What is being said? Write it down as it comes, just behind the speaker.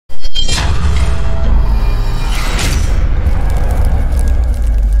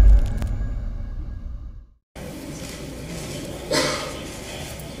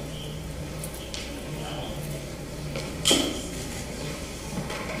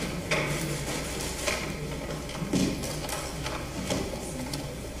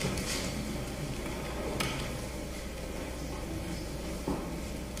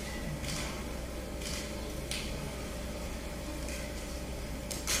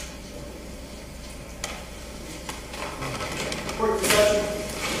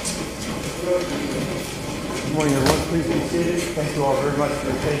Please be seated. Thank you all very much for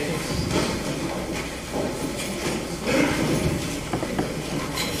your patience.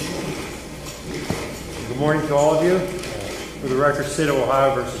 Good morning to all of you. For the record, State of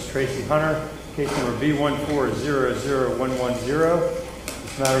Ohio versus Tracie Hunter, case number B1400110.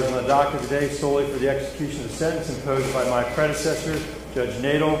 This matter is on the docket today solely for the execution of the sentence imposed by my predecessor, Judge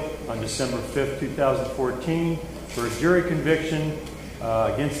Nadel, on December 5th, 2014, for a jury conviction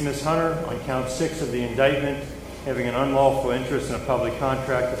against Ms. Hunter on count 6 of the indictment, having an unlawful interest in a public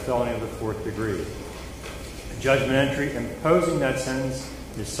contract, a felony of the 4th degree. A judgment entry imposing that sentence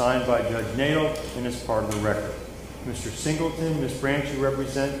is signed by Judge Nadel and is part of the record. Mr. Singleton, Ms. Branch, you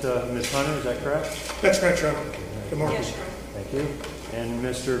represent Ms. Hunter, is that correct? That's correct, Your Honor. Good morning. Yes, Your Honor. Thank you. And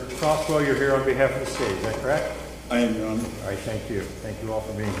Mr. Crosswell, you're here on behalf of the state, is that correct? I am, Your Honor. All right, thank you. Thank you all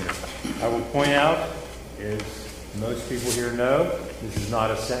for being here. I will point out, as most people here know, this is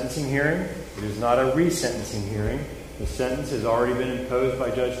not a sentencing hearing. It is not a resentencing hearing. The sentence has already been imposed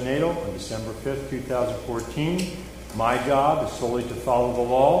by Judge Nadel on December 5th, 2014. My job is solely to follow the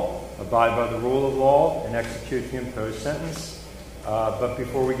law, abide by the rule of law, and execute the imposed sentence. But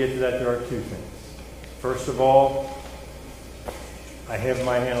before we get to that, there are two things. First of all, I have in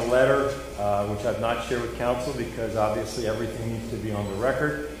my hand a letter, which I've not shared with counsel because obviously everything needs to be on the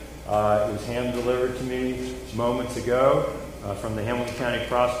record. It was hand-delivered to me moments ago from the Hamilton County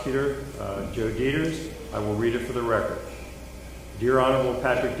Prosecutor, Joe Dieters. I will read it for the record. Dear Honorable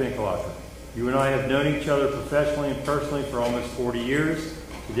Patrick Dinkelhofer, you and I have known each other professionally and personally for almost 40 years.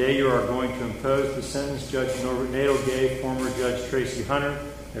 Today you are going to impose the sentence Judge Norbert Nadel gave former Judge Tracie Hunter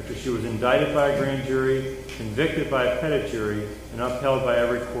after she was indicted by a grand jury, convicted by a petit jury, and upheld by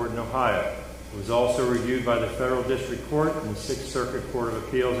every court in Ohio. It was also reviewed by the Federal District Court and the Sixth Circuit Court of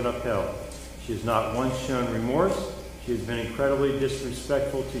Appeals and upheld. She has not once shown remorse. She has been incredibly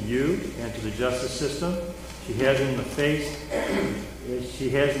disrespectful to you and to the justice system. She has in the face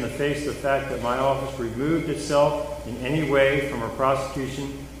the fact that my office removed itself in any way from her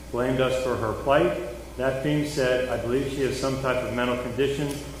prosecution, blamed us for her plight. That being said, I believe she has some type of mental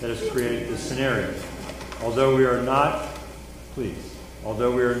condition that has created this scenario. Although we are not the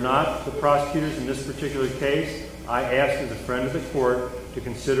prosecutors in this particular case, I ask as a friend of the court to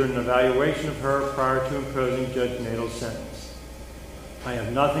consider an evaluation of her prior to imposing Judge Nadel's sentence. I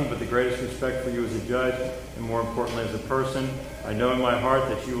have nothing but the greatest respect for you as a judge, and more importantly as a person. I know in my heart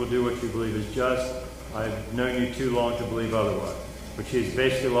that you will do what you believe is just. I've known you too long to believe otherwise. But she has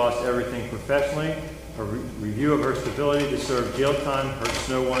basically lost everything professionally. A review of her stability to serve jail time hurts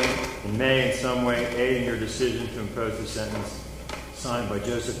no one and may in some way aid in your decision to impose the sentence. Signed by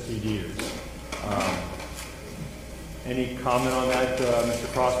Joseph T. Dieters. Any comment on that, Mr.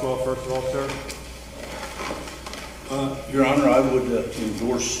 Crosswell, first of all, sir? Your Honor, I would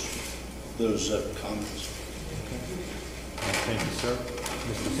endorse those comments. Thank you, sir.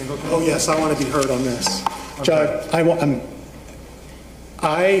 Mr. Singleton? Oh, yes, I want to be heard on this. Okay. Judge,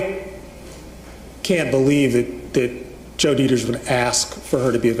 I can't believe that Joe Dieters would ask for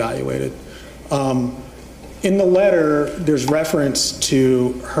her to be evaluated. In the letter, there's reference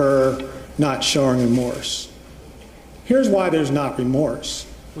to her not showing remorse. Here's why there's not remorse.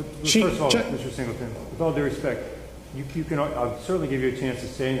 First of all, Mr. Singleton, with all due respect, I'll certainly give you a chance to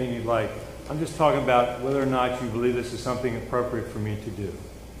say anything you'd like. I'm just talking about whether or not you believe this is something appropriate for me to do.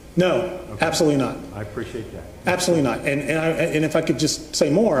 No, okay. Absolutely not. I appreciate that. Absolutely not. And if I could just say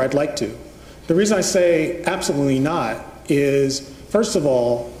more, I'd like to. The reason I say absolutely not is, first of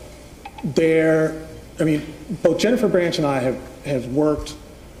all, both Jennifer Branch and I have worked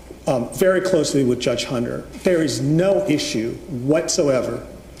very closely with Judge Hunter. There is no issue whatsoever,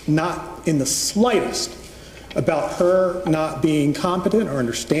 not in the slightest, about her not being competent or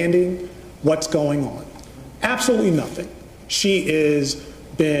understanding what's going on. Absolutely nothing. She has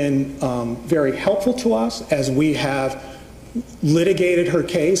been very helpful to us as we have litigated her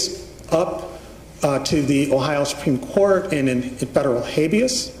case up to the Ohio Supreme Court and in federal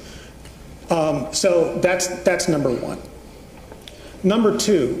habeas. So that's number one. Number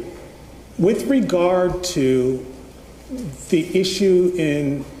two, with regard to the issue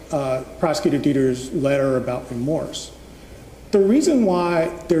in Prosecutor Dieters' letter about remorse, the reason why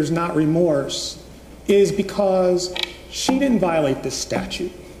there's not remorse is because she didn't violate this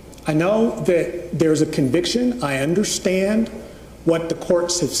statute. I know that there's a conviction. I understand what the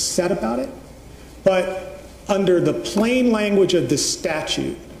courts have said about it. But under the plain language of this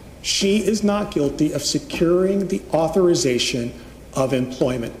statute, she is not guilty of securing the authorization of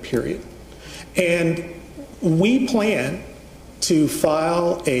employment, period. And we plan to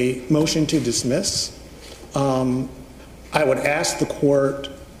file a motion to dismiss. I would ask the court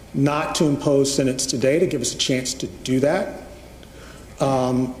not to impose sentence today to give us a chance to do that.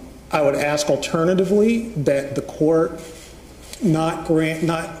 I would ask alternatively that the court not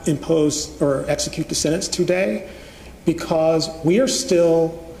impose or execute the sentence today, because we are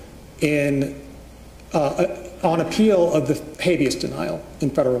still on appeal of the habeas denial in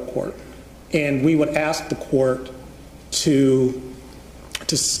federal court, and we would ask the court to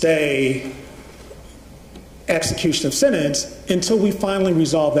stay execution of sentence until we finally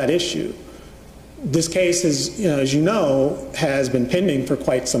resolve that issue. This case is, as you know, has been pending for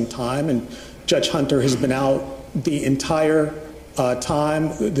quite some time, and Judge Hunter has been out the entire time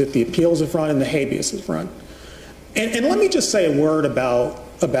that the appeals have run and the habeas has run. And let me just say a word about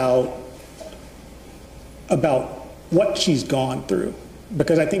what she's gone through,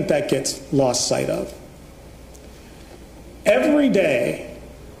 because I think that gets lost sight of. Every day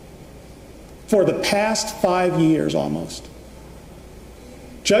for the past 5 years almost,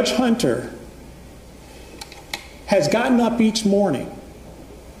 Judge Hunter has gotten up each morning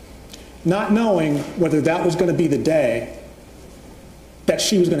not knowing whether that was going to be the day that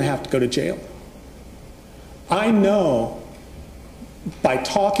she was going to have to go to jail. I know by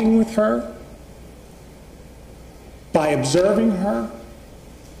talking with her, by observing her,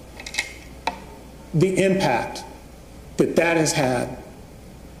 the impact that that has had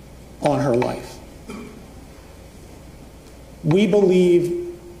on her life. We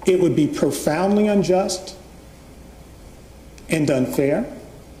believe it would be profoundly unjust and unfair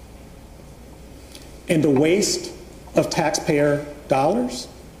and a waste of taxpayer dollars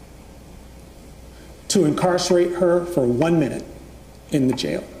to incarcerate her for 1 minute in the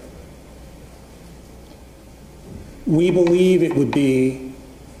jail. We believe it would be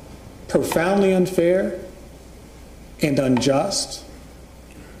profoundly unfair and unjust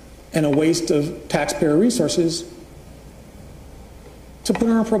and a waste of taxpayer resources to put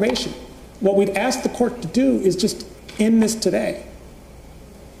her on probation. What we'd ask the court to do is just end this today.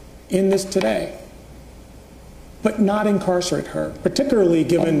 End this today. But not incarcerate her, particularly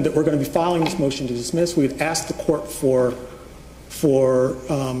given that we're going to be filing this motion to dismiss. We'd ask the court for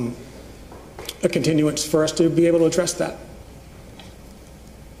a continuance for us to be able to address that.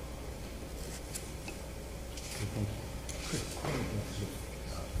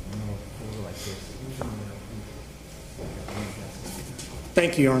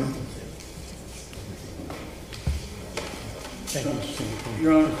 Thank you, Your Honor. Thank you, Mr. Singleton.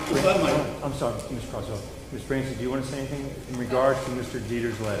 Your Honor, if I might. I'm sorry, Ms. Croswell. Ms. Branson, do you want to say anything in regards to Mr.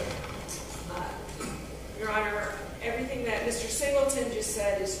 Dieter's letter? Your Honor, everything that Mr. Singleton just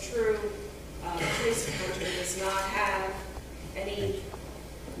said is true. Tracie Hunter does not have any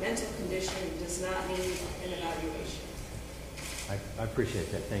mental condition, does not need an evaluation. I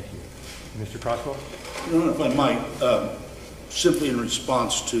appreciate that. Thank you. Mr. Croswell? Your Honor, if I might, simply in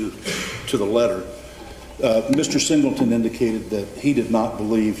response to the letter, Mr. Singleton indicated that he did not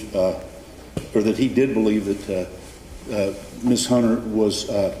believe, or that he did believe that Ms. Hunter was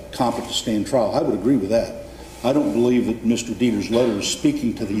competent to stand trial. I would agree with that. I don't believe that Mr. Dieter's letter is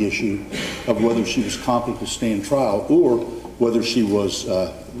speaking to the issue of whether she was competent to stand trial or whether she was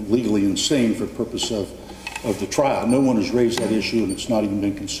legally insane for purpose of the trial. No one has raised that issue, and it's not even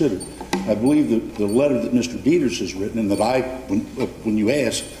been considered. I believe that the letter that Mr. Dieters has written, and that I, when you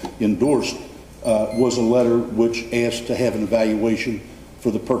asked, endorsed, was a letter which asked to have an evaluation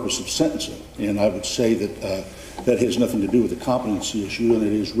for the purpose of sentencing. And I would say that that has nothing to do with the competency issue, and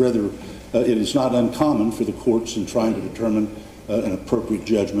it is rather, it is not uncommon for the courts in trying to determine an appropriate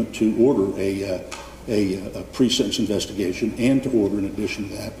judgment to order a pre-sentence investigation and to order, in addition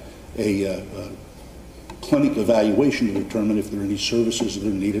to that, a clinic evaluation to determine if there are any services that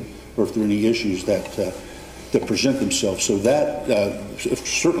are needed or if there are any issues that present themselves. So that,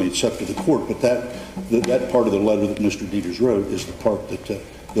 certainly it's up to the court, but that part of the letter that Mr. Dieters wrote is the part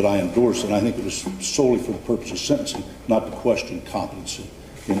that I endorse, and I think it was solely for the purpose of sentencing, not to question competency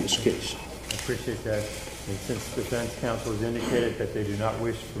in this case. I appreciate that. And since the defense counsel has indicated that they do not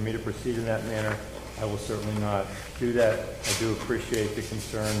wish for me to proceed in that manner, I will certainly not do that. I do appreciate the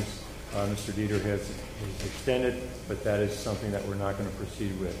concerns Mr. Dieter has extended, but that is something that we're not going to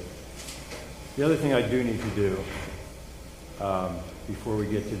proceed with. The other thing I do need to do before we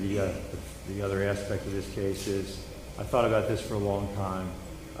get to the other aspect of this case is I thought about this for a long time.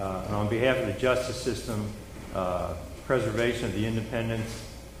 And on behalf of the justice system, preservation of the independence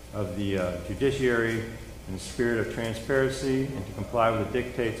of the judiciary in the spirit of transparency and to comply with the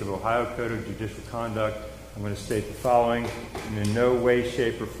dictates of Ohio Code of Judicial Conduct, I'm going to state the following. In no way,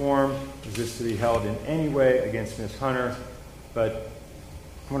 shape, or form is this to be held in any way against Ms. Hunter, but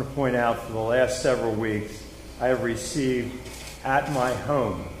I want to point out for the last several weeks, I have received at my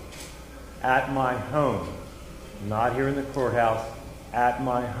home at my home, not here in the courthouse, at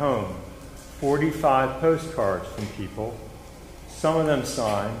my home. 45 postcards from people, some of them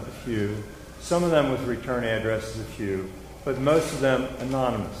signed, a few, some of them with return addresses, a few, but most of them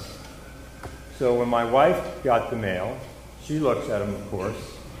anonymous. So when my wife got the mail, she looks at them, of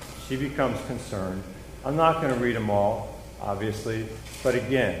course. She becomes concerned. I'm not going to read them all, obviously, but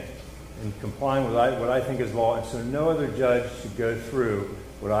again, in complying with what I think is law, and so no other judge should go through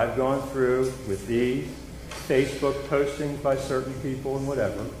what I've gone through with these Facebook postings by certain people and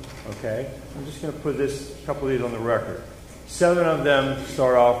whatever, okay? I'm just going to put a couple of these on the record. 7 of them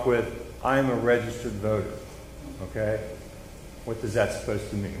start off with, I am a registered voter, okay? What is that supposed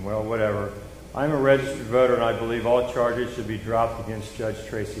to mean? Well, whatever. I'm a registered voter, and I believe all charges should be dropped against Judge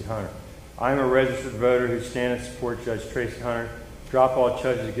Tracie Hunter. I'm a registered voter who stand and support Judge Tracie Hunter. Drop all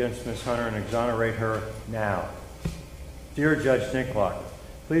charges against Ms. Hunter and exonerate her now. Dear Judge Dinklager,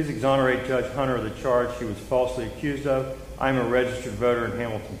 please exonerate Judge Hunter of the charge she was falsely accused of. I'm a registered voter in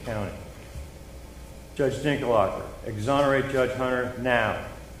Hamilton County. Judge Dinklager, exonerate Judge Hunter now.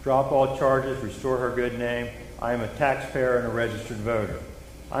 Drop all charges, restore her good name. I am a taxpayer and a registered voter.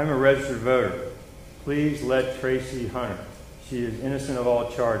 I'm a registered voter. Please let Tracie Hunter. She is innocent of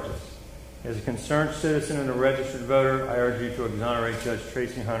all charges. As a concerned citizen and a registered voter, I urge you to exonerate Judge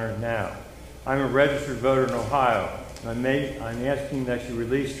Tracie Hunter now. I'm a registered voter in Ohio, and I'm asking that you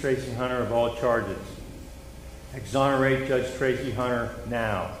release Tracie Hunter of all charges. Exonerate Judge Tracie Hunter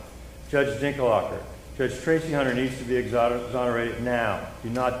now. Judge Dinklager, Judge Tracie Hunter needs to be exonerated now. Do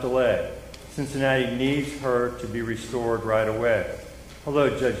not delay. Cincinnati needs her to be restored right away.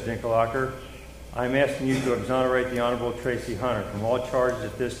 Hello, Judge Dinklager. I'm asking you to exonerate the Honorable Tracie Hunter from all charges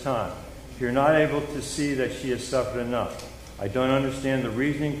at this time. If you're not able to see that she has suffered enough, I don't understand the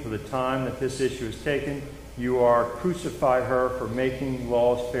reasoning for the time that this issue is taken. You are crucify her for making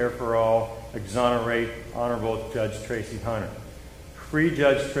laws fair for all. Exonerate Honorable Judge Tracie Hunter. Free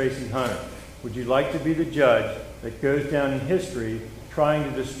Judge Tracie Hunter. Would you like to be the judge that goes down in history trying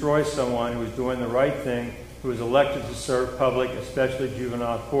to destroy someone who is doing the right thing, who is elected to serve public, especially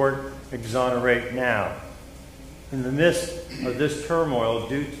juvenile court? Exonerate now. In the midst of this turmoil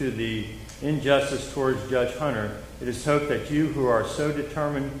due to the injustice towards Judge Hunter, it is hoped that you who are so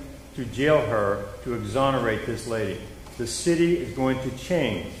determined to jail her to exonerate this lady. The city is going to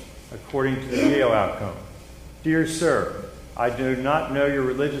change according to the jail outcome. Dear sir, I do not know your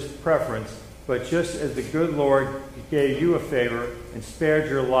religious preference, but just as the good Lord gave you a favor and spared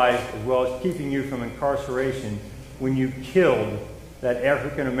your life as well as keeping you from incarceration when you killed that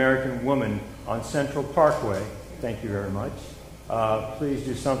African-American woman on Central Parkway, thank you very much, please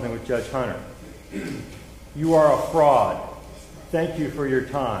do something with Judge Hunter. You are a fraud. Thank you for your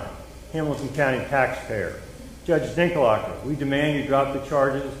time. Hamilton County taxpayer. Judge Dinklager, we demand you drop the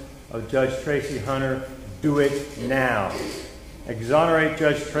charges of Judge Tracie Hunter. Do it now. Exonerate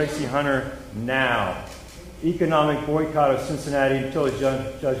Judge Tracie Hunter now. Economic boycott of Cincinnati until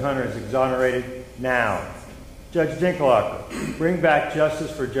Judge Hunter is exonerated now. Judge Dinklager, bring back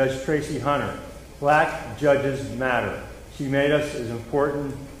justice for Judge Tracie Hunter. Black judges matter. She made us as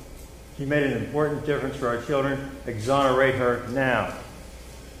important. She made an important difference for our children. Exonerate her now.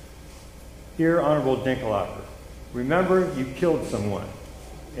 Dear Honorable Dinklager, remember you killed someone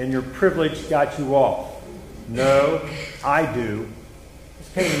and your privilege got you off. No, I do.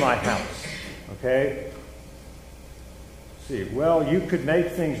 This came to my house, okay? See, well, you could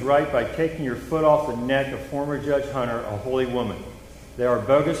make things right by taking your foot off the neck of former Judge Hunter, a holy woman. There are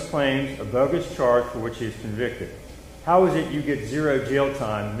bogus claims, a bogus charge for which he is convicted. How is it you get 0 jail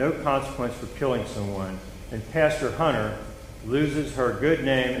time, no consequence for killing someone, and Pastor Hunter loses her good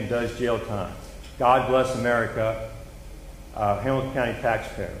name and does jail time? God bless America, Hamilton County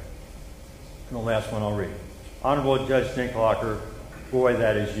taxpayer. And the last one I'll read. Honorable Judge Dinklager, boy,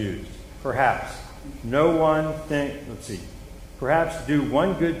 that is used. Perhaps perhaps do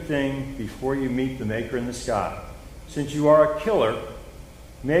one good thing before you meet the Maker in the sky. Since you are a killer,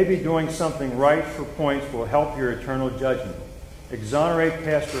 maybe doing something right for points will help your eternal judgment. Exonerate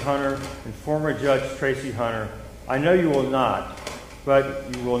Pastor Hunter and former Judge Tracie Hunter. I know you will not, but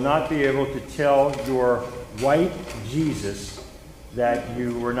you will not be able to tell your white Jesus that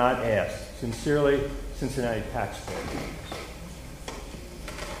you were not asked. Sincerely, Cincinnati taxpayer.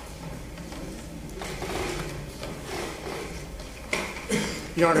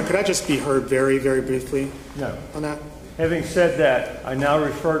 Your Honor, could I just be heard very, very briefly on that? Having said that, I now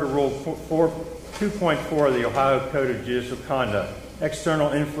refer to Rule 2.4 of the Ohio Code of Judicial Conduct,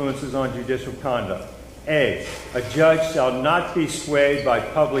 external influences on judicial conduct. A judge shall not be swayed by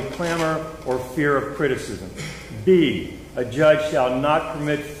public clamor or fear of criticism. B, a judge shall not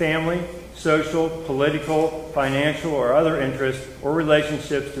permit family, social, political, financial, or other interests or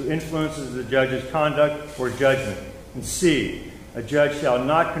relationships to influences the judge's conduct or judgment. And C, a judge shall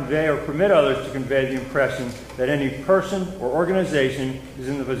not convey or permit others to convey the impression that any person or organization is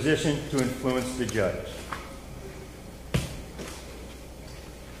in the position to influence the judge.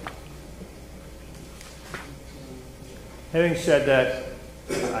 Having said that,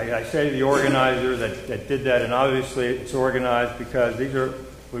 I say to the organizer that did that, and obviously it's organized because these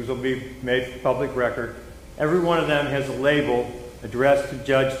will be made public record. Every one of them has a label addressed to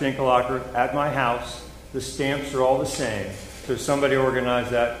Judge Dinkelhocker at my house. The stamps are all the same. So somebody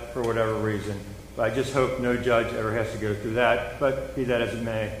organized that for whatever reason. But I just hope no judge ever has to go through that. But be that as it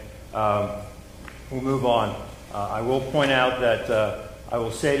may, we'll move on. I will point out that I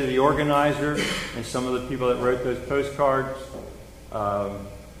will say to the organizer and some of the people that wrote those postcards,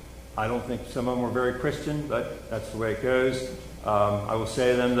 I don't think some of them were very Christian, but that's the way it goes. I will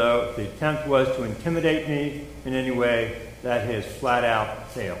say to them, though, if the attempt was to intimidate me in any way, that has flat out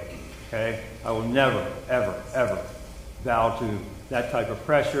failed. Okay? I will never, ever, ever bow to that type of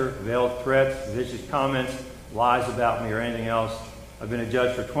pressure, veiled threats, vicious comments, lies about me, or anything else. I've been a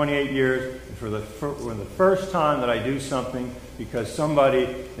judge for 28 years, and for the first time that I do something because somebody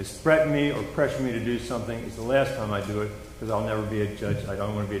has threatened me or pressured me to do something, is the last time I do it, because I'll never be a judge. I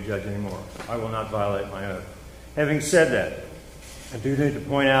don't want to be a judge anymore. I will not violate my oath. Having said that, I do need to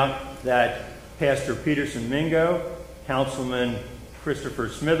point out that Pastor Peterson Mingo, Councilman Christopher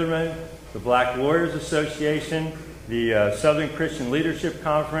Smitherman, the Black Lawyers Association, the Southern Christian Leadership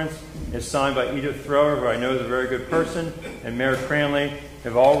Conference, is signed by Edith Thrower, who I know is a very good person, and Mayor Cranley,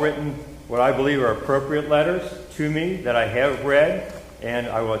 have all written what I believe are appropriate letters to me that I have read, and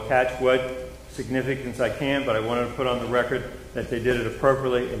I will attach what significance I can, but I wanted to put on the record that they did it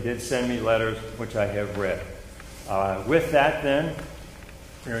appropriately and did send me letters which I have read. With that, then,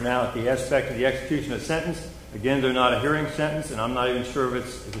 we are now at the aspect of the execution of sentence. Again, they're not a hearing sentence, and I'm not even sure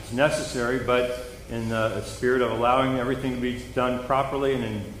if it's necessary, but in the spirit of allowing everything to be done properly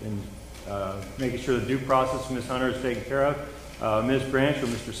and making sure the due process of Ms. Hunter is taken care of, Ms. Branch or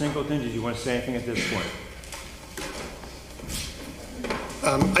Mr. Singleton, did you want to say anything at this point?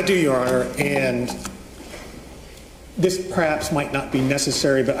 I do, Your Honor, and this perhaps might not be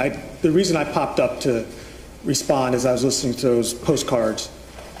necessary, but the reason I popped up to respond as I was listening to those postcards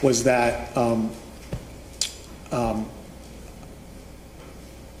was that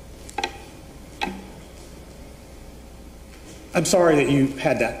I'm sorry that you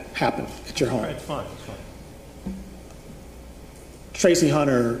had that happen at your home. All right, it's fine. It's fine. Tracie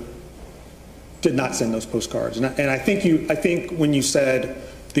Hunter did not send those postcards, and I think when you said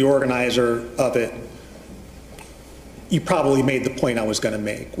the organizer of it, you probably made the point I was going to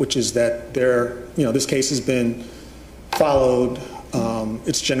make, which is that this case has been followed.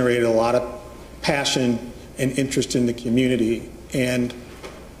 It's generated a lot of passion and interest in the community, and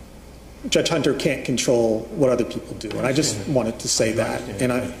Judge Hunter can't control what other people do. And I just wanted to say that,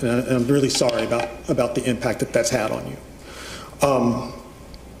 and I'm really sorry about the impact that that's had on you.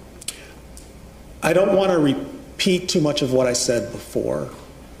 I don't want to repeat too much of what I said before,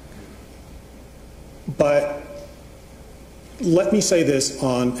 but let me say this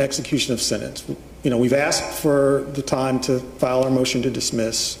on execution of sentence. We've asked for the time to file our motion to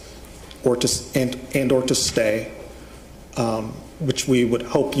dismiss or to stay, which we would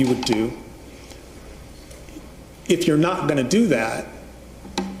hope you would do. If you're not going to do that,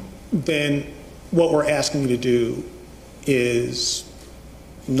 then what we're asking you to do is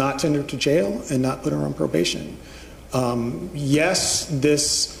not send her to jail and not put her on probation. Yes,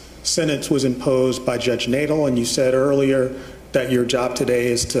 this sentence was imposed by Judge Nadel, and you said earlier that your job today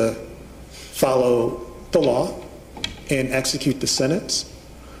is to follow the law and execute the sentence.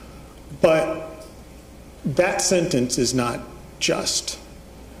 But that sentence is not just.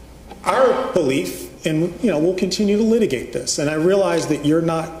 Our belief, and we'll continue to litigate this, and I realize that you're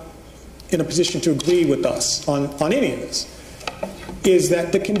not in a position to agree with us on any of this, is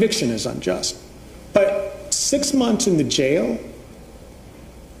that the conviction is unjust. But 6 months in the jail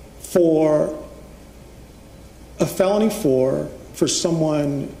for a felony for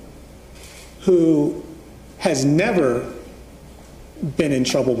someone who has never been in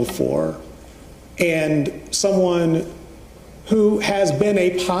trouble before, and someone who has been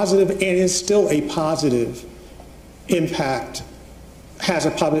a positive and is still a positive impact, has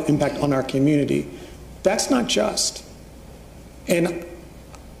a positive impact on our community, that's not just. And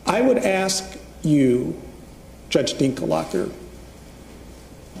I would ask you, Judge Dinkelhocker,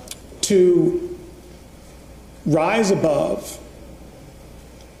 to rise above,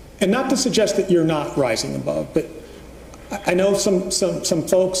 and not to suggest that you're not rising above, but I know some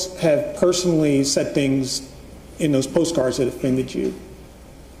folks have personally said things in those postcards that offended you.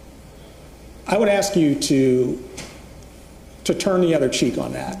 I would ask you to turn the other cheek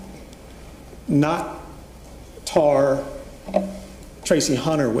on that, not tar Tracie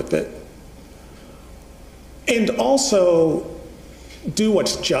Hunter with it, and also do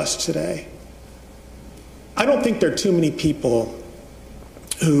what's just today. I don't think there are too many people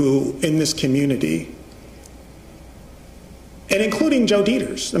who, in this community, and including Joe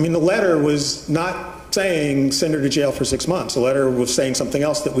Dieters. I mean, the letter was not saying send her to jail for 6 months. The letter was saying something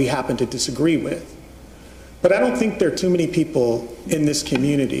else that we happen to disagree with. But I don't think there are too many people in this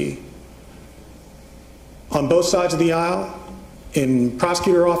community, on both sides of the aisle, in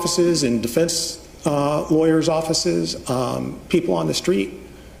prosecutor offices, in defense lawyers' offices, people on the street,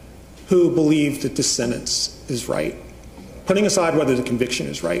 who believe that this sentence is right, putting aside whether the conviction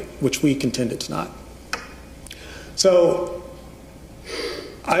is right, which we contend it's not. So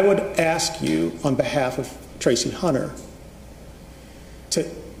I would ask you, on behalf of Tracie Hunter, to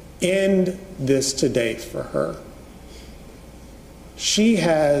end this today for her. She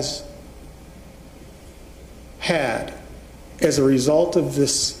has had, as a result of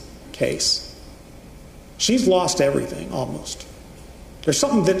this case, she's lost everything almost. There's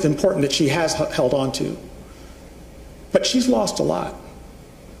something that's important that she has held on to, but she's lost a lot.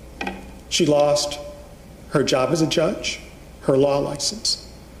 She lost her job as a judge, her law license,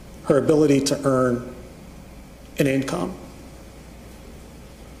 her ability to earn an income.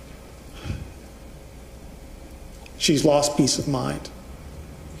 She's lost peace of mind.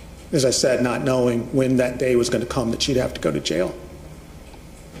 As I said, not knowing when that day was going to come that she'd have to go to jail.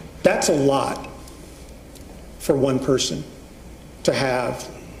 That's a lot for one person to have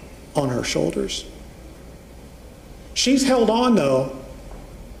on her shoulders. She's held on, though,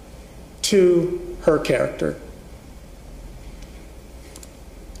 to her character.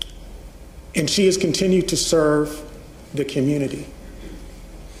 And she has continued to serve the community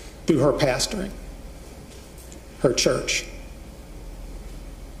through her pastoring, her church,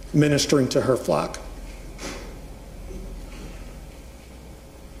 ministering to her flock.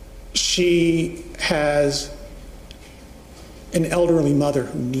 She has an elderly mother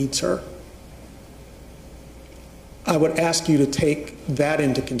who needs her. I would ask you to take that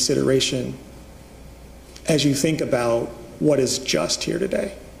into consideration as you think about what is just here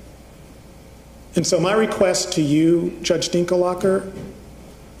today. And so my request to you, Judge Dinkelacke,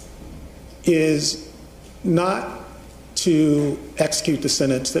 is not to execute the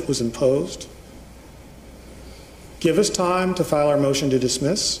sentence that was imposed. Give us time to file our motion to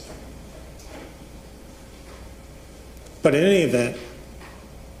dismiss. But in any event,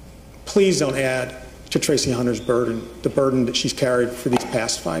 please don't add to Tracie Hunter's burden, the burden that she's carried for these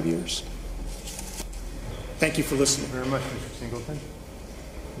past 5 years. Thank you for listening. Thank you very much, Mr. Singleton.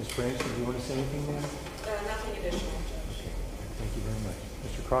 Ms. Branch, do you want to say anything there? Nothing additional, Judge. Thank you very much.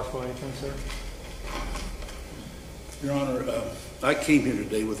 Mr. Crosswell, anything, sir? Your Honor, I came here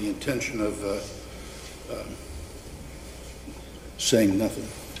today with the intention of saying nothing.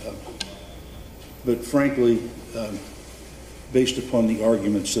 But frankly, based upon the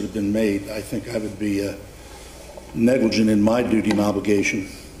arguments that have been made, I think I would be negligent in my duty and obligation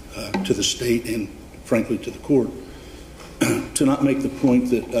to the state and, frankly, to the court to not make the point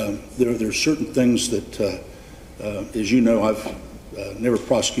that there are certain things that, as you know, I've never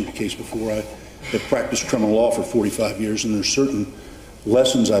prosecuted a case before. I have practiced criminal law for 45 years, and there's certain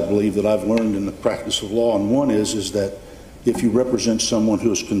lessons, I believe, that I've learned in the practice of law. And one is that if you represent someone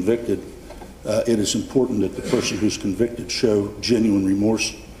who is convicted, it is important that the person who's convicted show genuine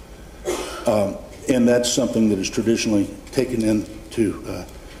remorse. And that's something that is traditionally taken into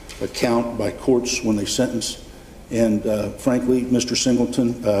account by courts when they sentence. And frankly, Mr.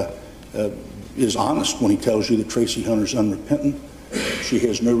 Singleton is honest when he tells you that Tracie Hunter's unrepentant. She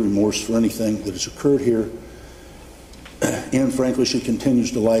has no remorse for anything that has occurred here. And frankly, she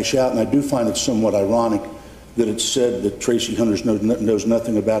continues to lash out. And I do find it somewhat ironic that it's said that Tracie Hunter knows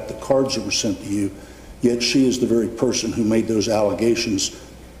nothing about the cards that were sent to you, yet she is the very person who made those allegations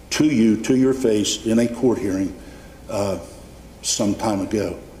to you, to your face, in a court hearing some time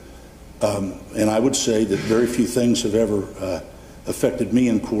ago. And I would say that very few things have ever affected me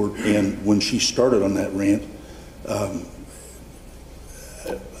in court, and when she started on that rant,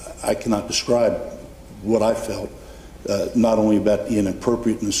 I cannot describe what I felt, not only about the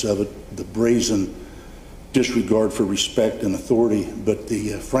inappropriateness of it, the brazen disregard for respect and authority, but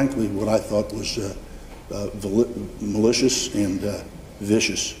the frankly what I thought was malicious and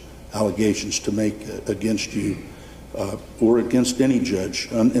vicious allegations to make against you or against any judge,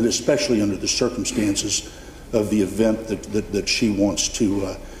 and especially under the circumstances the event that she wants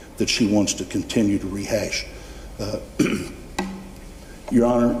to continue to rehash. Your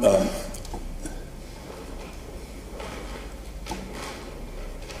Honor,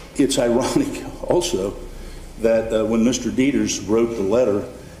 it's ironic also that when Mr. Dieters wrote the letter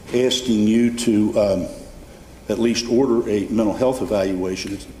asking you to at least order a mental health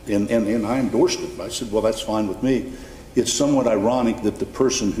evaluation, and I endorsed it. I said, well, that's fine with me. It's somewhat ironic that the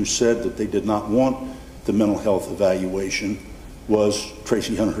person who said that they did not want the mental health evaluation was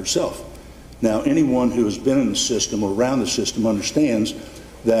Tracie Hunter herself. Now, anyone who has been in the system or around the system understands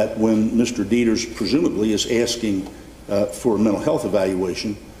that when Mr. Dieters presumably is asking for a mental health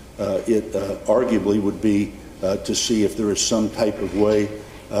evaluation, it arguably would be to see if there is some type of way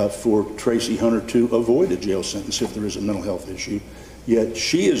for Tracie Hunter to avoid a jail sentence if there is a mental health issue. Yet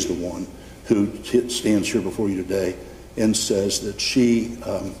she is the one who stands here before you today and says that she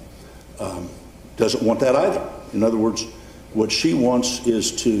doesn't want that either. In other words, what she wants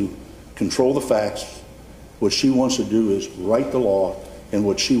is to control the facts. What she wants to do is write the law, and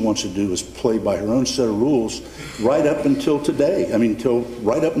what she wants to do is play by her own set of rules right up until today. I mean,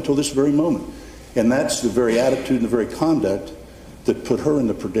 right up until this very moment. And that's the very attitude and the very conduct that put her in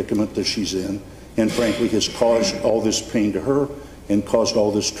the predicament that she's in, and frankly has caused all this pain to her and caused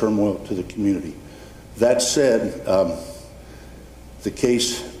all this turmoil to the community. That said, the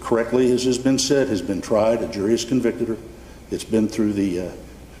case, correctly as has been said, has been tried. A jury has convicted her. It's been through the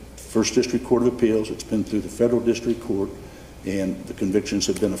First District Court of Appeals. It's been through the Federal District Court, and the convictions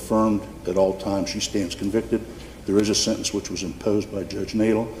have been affirmed at all times. She stands convicted. There is a sentence which was imposed by Judge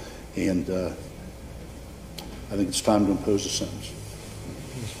Nadel, and I think it's time to impose a sentence.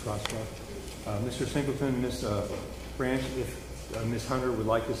 Mr. Crosswell. Mr. Singleton, Ms. Branch, if Ms. Hunter would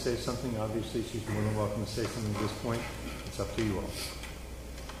like to say something, obviously she's more than welcome to say something at this point. It's up to you all.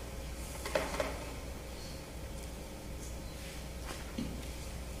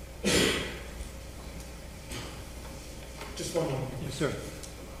 Just one moment. Yes, sir.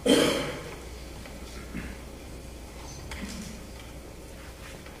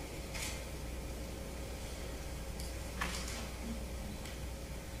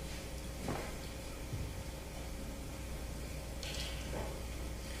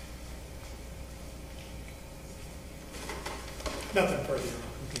 Nothing further.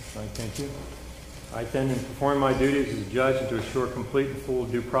 All right, thank you. I intend in performing my duties as a judge and to assure complete and full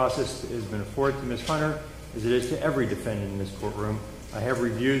due process has been afforded to Ms. Hunter, as it is to every defendant in this courtroom. I have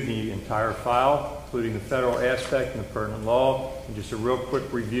reviewed the entire file, including the federal aspect and the pertinent law, and just a real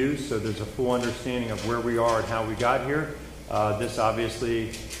quick review so there's a full understanding of where we are and how we got here. This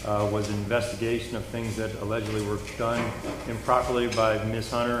obviously was an investigation of things that allegedly were done improperly by Ms.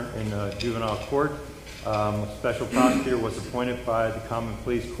 Hunter in juvenile court. A special prosecutor was appointed by the Common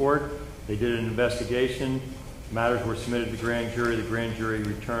Pleas Court. They did an investigation. Matters were submitted to the grand jury. The grand jury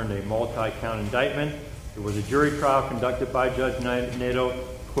returned a multi-count indictment. There was a jury trial conducted by Judge Nadel.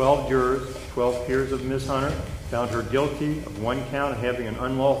 12 jurors, 12 peers of Ms. Hunter, found her guilty of one count of having an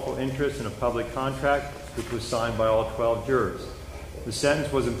unlawful interest in a public contract, which was signed by all 12 jurors. The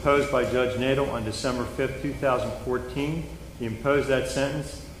sentence was imposed by Judge Nadel on December 5th, 2014. He imposed that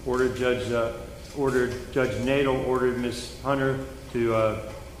sentence, Judge Nadel ordered Ms. Hunter to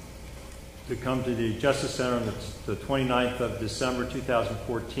come to the Justice Center on the 29th of December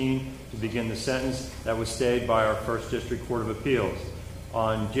 2014 to begin the sentence. That was stayed by our First District Court of Appeals.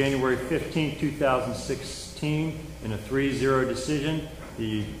 On January 15, 2016, in a 3-0 decision,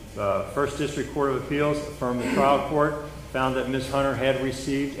 the First District Court of Appeals affirmed the trial court, found that Ms. Hunter had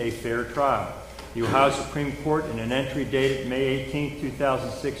received a fair trial. The Ohio Supreme Court, in an entry dated May 18,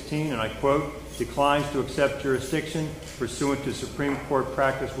 2016, and I quote, declines to accept jurisdiction pursuant to Supreme Court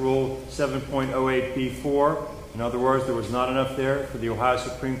Practice Rule 7.08b4. In other words, there was not enough there for the Ohio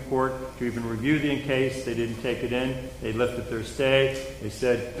Supreme Court to even review the case. They didn't take it in. They lifted their stay. They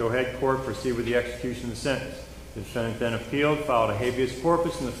said, go ahead, court, proceed with the execution of the sentence. The defendant then appealed, filed a habeas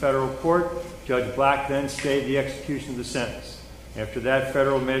corpus in the federal court. Judge Black then stayed the execution of the sentence. After that,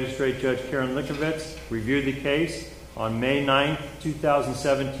 Federal Magistrate Judge Karen Likovitz reviewed the case. On May 9,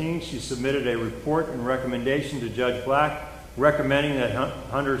 2017, she submitted a report and recommendation to Judge Black recommending that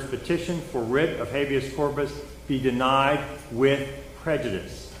Hunter's petition for writ of habeas corpus be denied with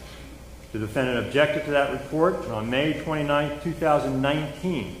prejudice. The defendant objected to that report, and on May 29,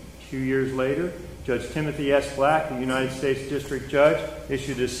 2019, 2 years later, Judge Timothy S. Black, the United States District Judge,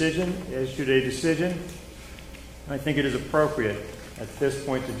 issued a decision. I think it is appropriate at this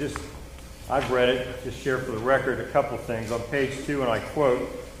point to just, I've read it, just share for the record a couple things. On page 2, and I quote,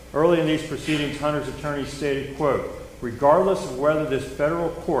 early in these proceedings, Hunter's attorney stated, quote, regardless of whether this federal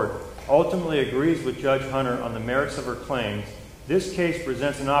court ultimately agrees with Judge Hunter on the merits of her claims, this case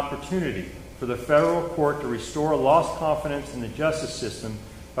presents an opportunity for the federal court to restore lost confidence in the justice system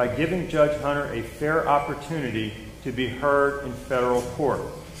by giving Judge Hunter a fair opportunity to be heard in federal court,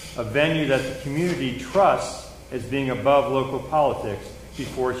 a venue that the community trusts as being above local politics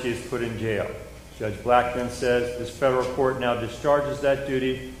before she is put in jail. Judge Black then says this federal court now discharges that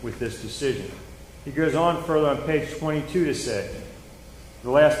duty with this decision. He goes on further on page 22 to say, the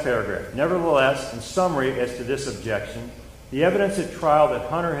last paragraph, nevertheless, in summary as to this objection, the evidence at trial that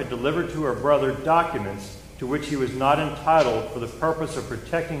Hunter had delivered to her brother documents to which he was not entitled for the purpose of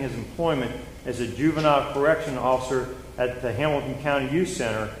protecting his employment as a juvenile correction officer at the Hamilton County Youth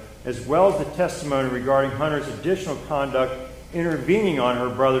Center, as well as the testimony regarding Hunter's additional conduct intervening on her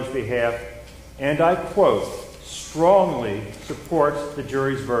brother's behalf, and I quote, strongly supports the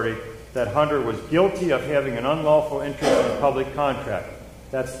jury's verdict that Hunter was guilty of having an unlawful interest in a public contract.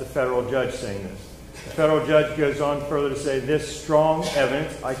 That's the federal judge saying this. The federal judge goes on further to say this strong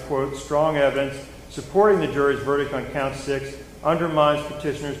evidence, I quote, strong evidence supporting the jury's verdict on count 6 undermines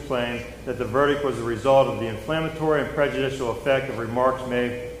petitioner's claim that the verdict was a result of the inflammatory and prejudicial effect of remarks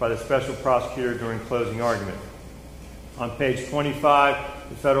made by the special prosecutor during closing argument. On page 25,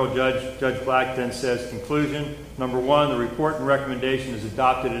 the federal judge, Judge Black, then says, conclusion, number 1, the report and recommendation is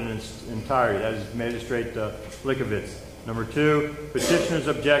adopted in its entirety. That is Magistrate Likovitz. Number 2, petitioner's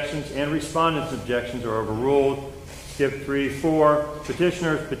objections and respondent's objections are overruled. Skip 3, 4,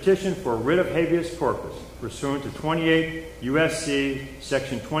 petitioner's petition for writ of habeas corpus pursuant to 28 U.S.C.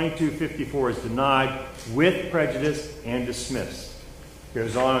 section 2254 is denied with prejudice and dismissed.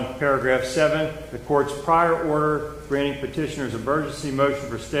 Goes on in paragraph 7, the court's prior order granting petitioner's emergency motion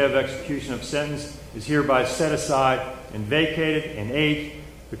for stay of execution of sentence is hereby set aside and vacated. And 8,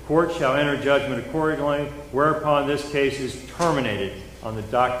 the court shall enter judgment accordingly, whereupon this case is terminated on the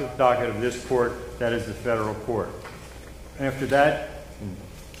docket of this court, that is the federal court. After that,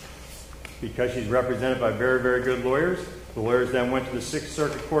 because she's represented by very, very good lawyers, the lawyers then went to the Sixth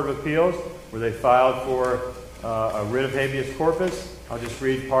Circuit Court of Appeals, where they filed for a writ of habeas corpus. I'll just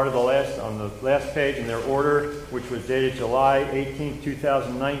read part of on the last page in their order, which was dated July 18,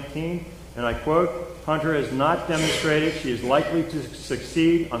 2019, and I quote, Hunter has not demonstrated she is likely to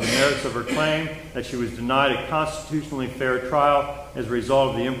succeed on the merits of her claim that she was denied a constitutionally fair trial as a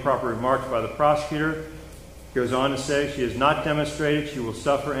result of the improper remarks by the prosecutor. Goes on to say she has not demonstrated she will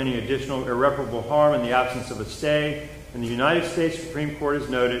suffer any additional irreparable harm in the absence of a stay. And the United States Supreme Court has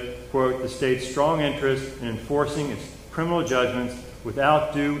noted, quote, the state's strong interest in enforcing its criminal judgments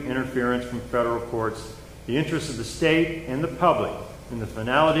without due interference from federal courts. The interest of the state and the public in the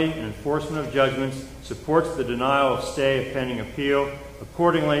finality and enforcement of judgments supports the denial of stay pending appeal.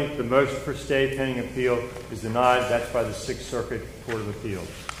 Accordingly, the motion for stay pending appeal is denied. That's by the Sixth Circuit Court of Appeals.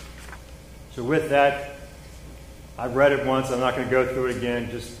 So with that, I've read it once. I'm not going to go through it again.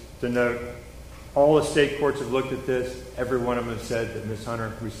 Just to note, all the state courts have looked at this. Every one of them has said that Ms.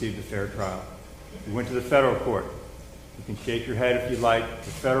 Hunter received a fair trial. We went to the federal court. You can shake your head if you like.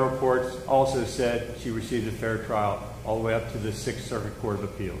 The federal courts also said she received a fair trial all the way up to the Sixth Circuit Court of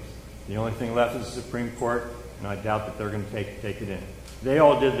Appeals. The only thing left is the Supreme Court, and I doubt that they're going to take it in. They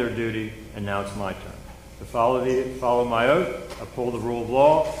all did their duty, and now it's my turn. To follow my oath, uphold the rule of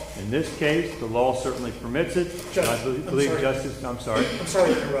law. In this case, the law certainly permits it. Judge, I believe justice. I'm sorry. I'm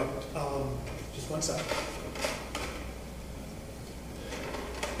sorry to interrupt. Just one second.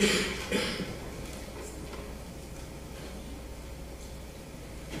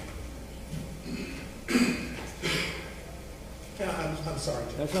 Yeah, I'm sorry.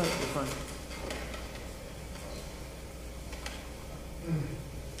 That's not fine.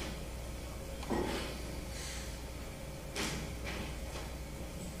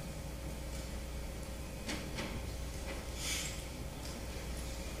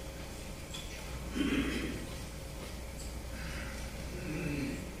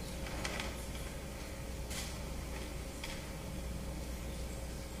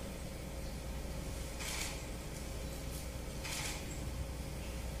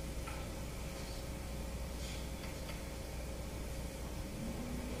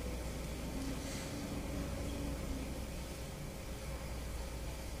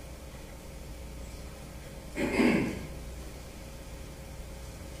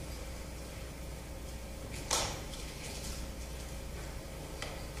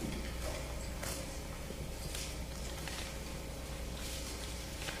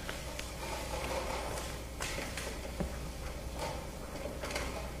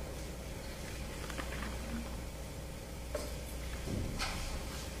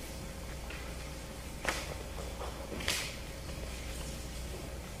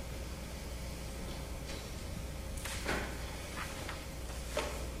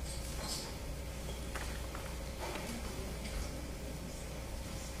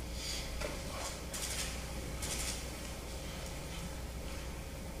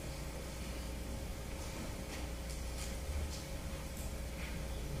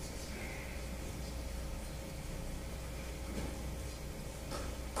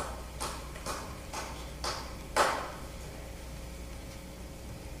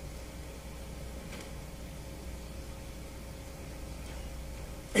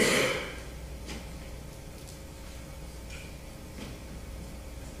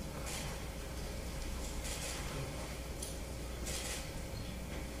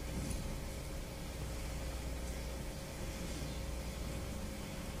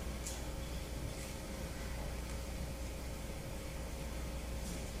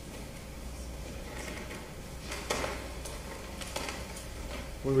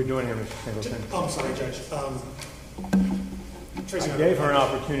 What are we doing here, Mr. Singleton? I'm sorry, Judge. Tracie I gave her an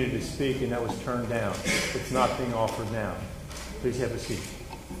opportunity to speak, and that was turned down. It's not being offered now. Please have a seat.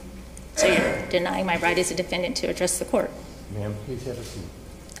 So you're denying my right as a defendant to address the court? Ma'am, please have a seat.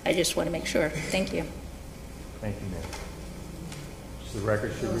 I just want to make sure. Thank you. Thank you, ma'am. So the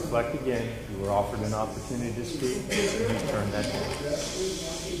record should reflect again, you were offered an opportunity to speak, and you turned that down.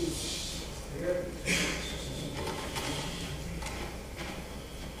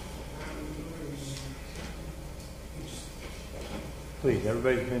 Please,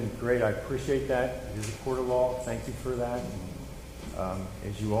 everybody's been great. I appreciate that. It is a court of law. Thank you for that. And,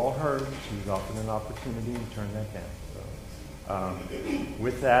 as you all heard, she was offered an opportunity and turned that down. So,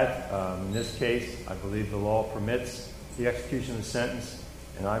 with that, in this case, I believe the law permits the execution of the sentence,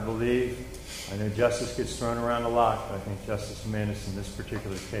 and I know justice gets thrown around a lot, but I think justice demands in this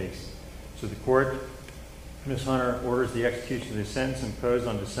particular case. So the court, Ms. Hunter, orders the execution of the sentence imposed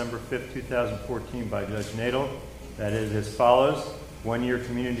on December 5th, 2014 by Judge Nadel. That is as follows. 1 year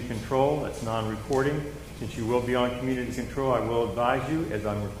community control, that's non-reporting. Since you will be on community control, I will advise you, as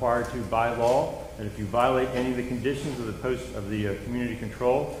I'm required to by law, that if you violate any of the conditions of the community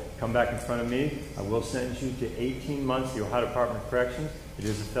control, come back in front of me. I will sentence you to 18 months, the Ohio Department of Corrections. It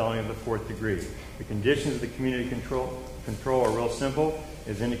is a felony of the 4th degree. The conditions of the community control are real simple,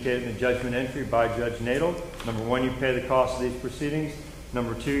 as indicated in the judgment entry by Judge Nadel. Number 1, you pay the cost of these proceedings.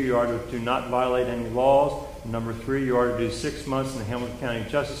 Number 2, you are to not violate any laws. Number 3, you are to do 6 months in the Hamilton County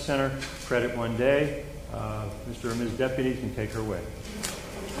Justice Center, credit 1 day. Mr. or Ms. Deputy can take her away.